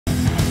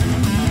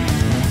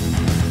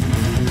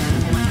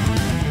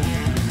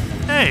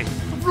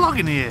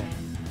vlogging here.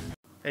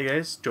 Hey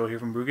guys, Joe here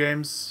from Brew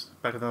Games,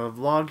 back with another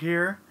vlog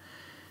here,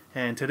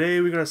 and today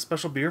we got a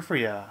special beer for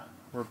ya.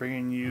 We're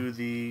bringing you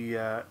the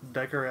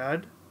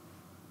Dageraad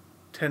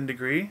 10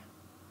 degree.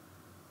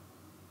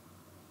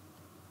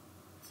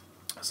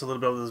 That's a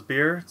little bit of this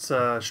beer. It's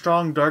a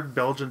strong dark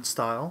Belgian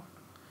style,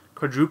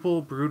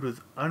 quadruple brewed with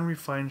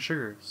unrefined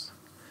sugars.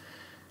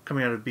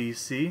 Coming out of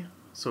BC,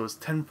 so it's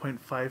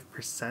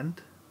 10.5%,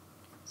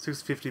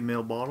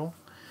 650ml bottle.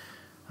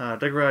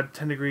 Dageraad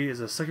 10 degree is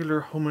a secular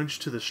homage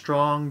to the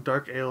strong,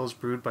 dark ales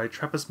brewed by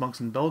Trappist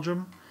monks in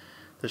Belgium.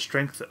 The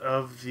strength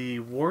of the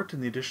wort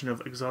and the addition of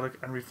exotic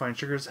unrefined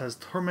sugars has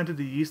tormented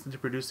the yeast into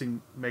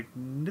producing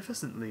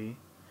magnificently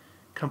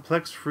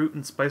complex fruit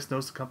and spice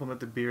notes to complement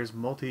the beer's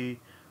malty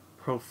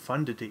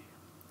profundity.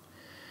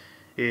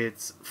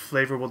 Its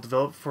flavor will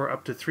develop for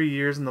up to 3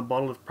 years in the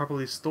bottle if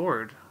properly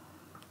stored.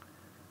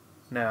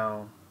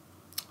 Now,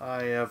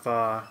 I have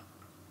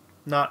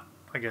not,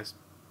 I guess,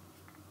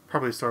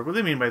 properly stored. What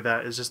they mean by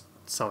that is just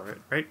cellar it,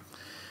 right?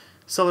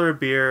 Cellar a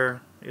beer,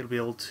 it'll be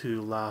able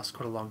to last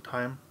quite a long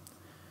time.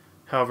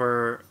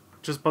 However,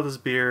 just bought this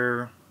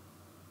beer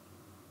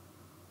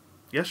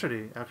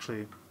yesterday,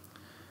 actually.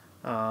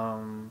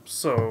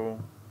 So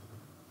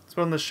it's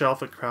been on the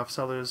shelf at craft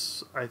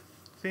cellars, I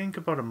think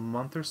about a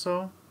month or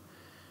so,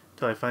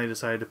 till I finally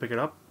decided to pick it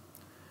up.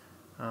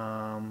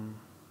 And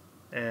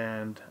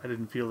I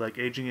didn't feel like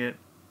aging it.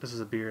 This is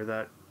a beer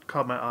that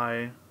caught my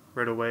eye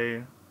right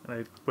away. And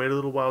I waited a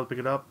little while to pick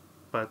it up,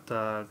 but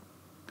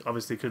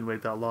obviously couldn't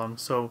wait that long.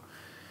 So,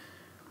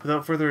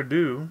 without further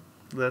ado,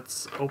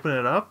 let's open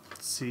it up,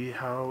 see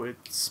how it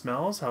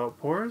smells, how it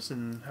pours,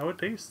 and how it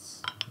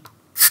tastes.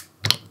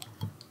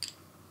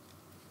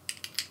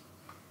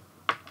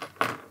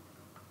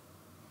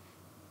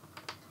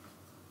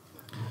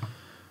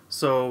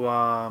 So,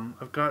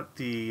 I've got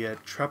the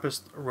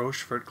Trappist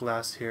Rochefort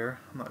glass here.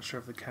 I'm not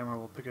sure if the camera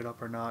will pick it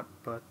up or not,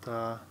 but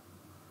let's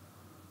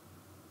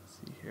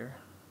see here.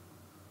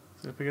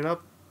 Gonna pick it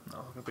up? No,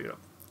 I'm gonna pick it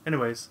up.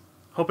 Anyways,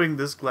 hoping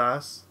this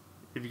glass,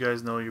 if you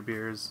guys know your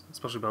beers,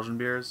 especially Belgian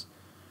beers,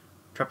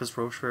 Trappist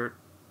Rochefort,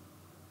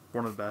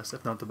 one of the best,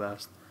 if not the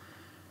best.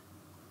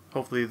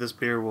 Hopefully this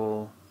beer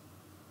will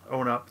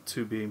own up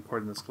to being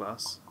poured in this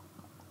glass.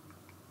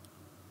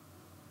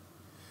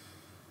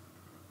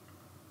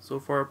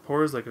 So far it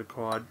pours like a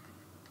quad.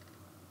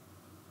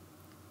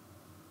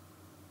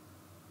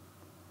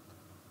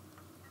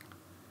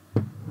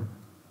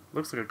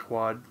 Looks like a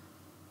quad.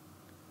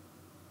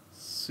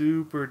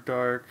 Super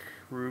dark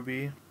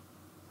ruby.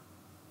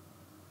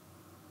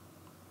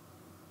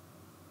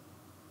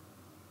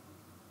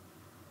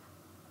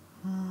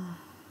 A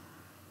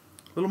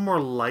little more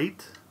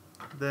light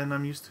than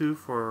I'm used to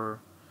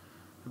for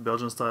the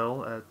Belgian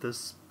style at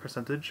this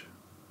percentage.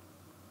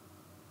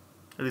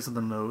 At least on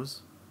the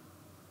nose.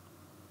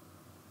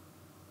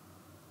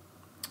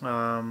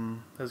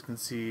 As you can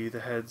see, the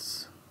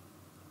head's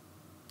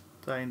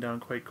dying down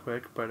quite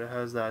quick, but it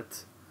has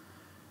that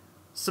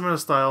similar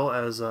style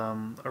as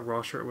a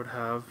raw shirt would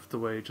have, the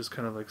way it just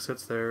kind of like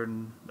sits there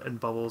and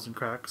bubbles and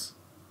cracks.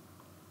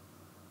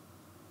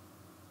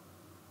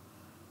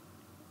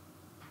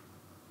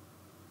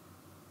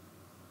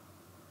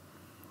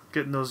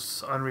 Getting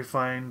those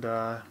unrefined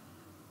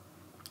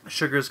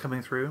sugars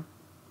coming through.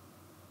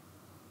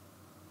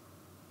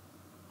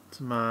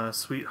 Some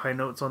sweet high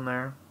notes on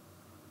there.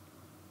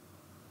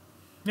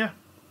 Yeah.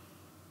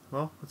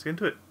 Well, let's get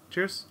into it.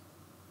 Cheers.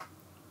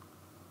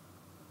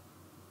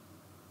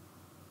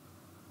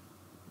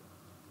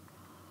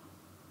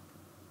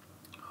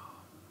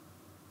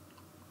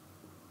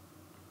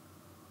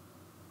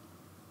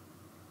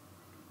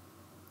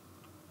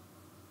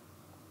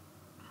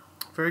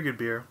 Very good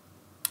beer.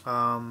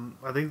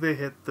 I think they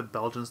hit the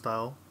Belgian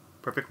style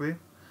perfectly.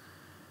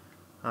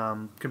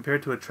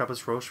 Compared to a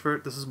Trappist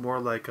Rochefort, this is more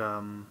like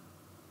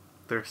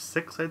their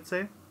 6, I'd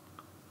say.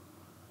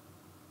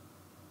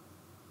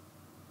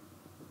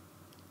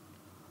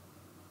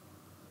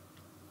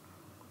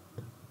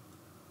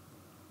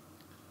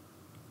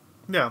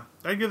 Yeah,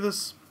 I'd give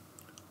this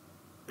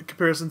a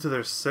comparison to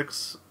their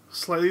 6,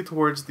 slightly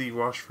towards the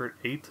Rochefort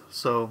 8.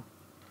 So,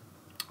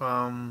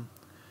 I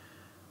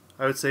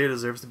would say it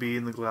deserves to be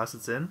in the glass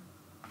it's in.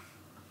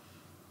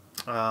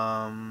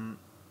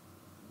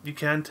 You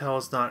can tell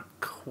it's not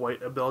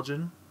quite a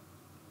Belgian,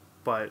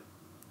 but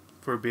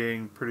for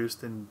being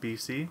produced in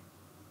BC,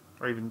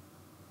 or even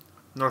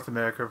North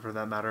America for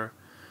that matter,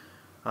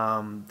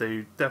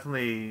 they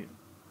definitely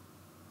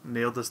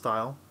nailed the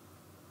style,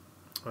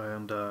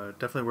 and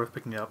definitely worth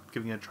picking up,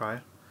 giving it a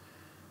try.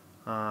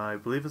 I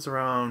believe it's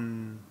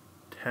around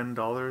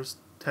 $10,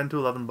 10 to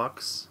 11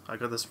 bucks. I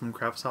got this from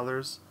craft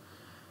cellars.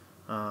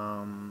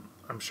 I'm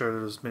sure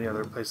there's many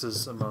other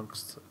places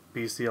amongst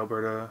BC,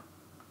 Alberta,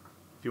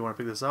 if you want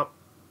to pick this up.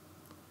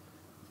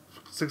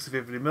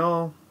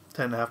 650ml,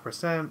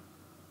 10.5%,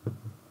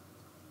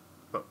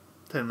 about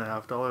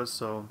 $10.50,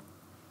 so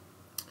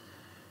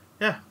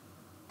yeah,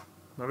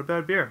 not a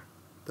bad beer.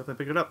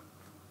 Definitely pick it up.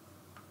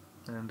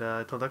 And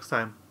until next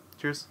time,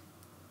 cheers.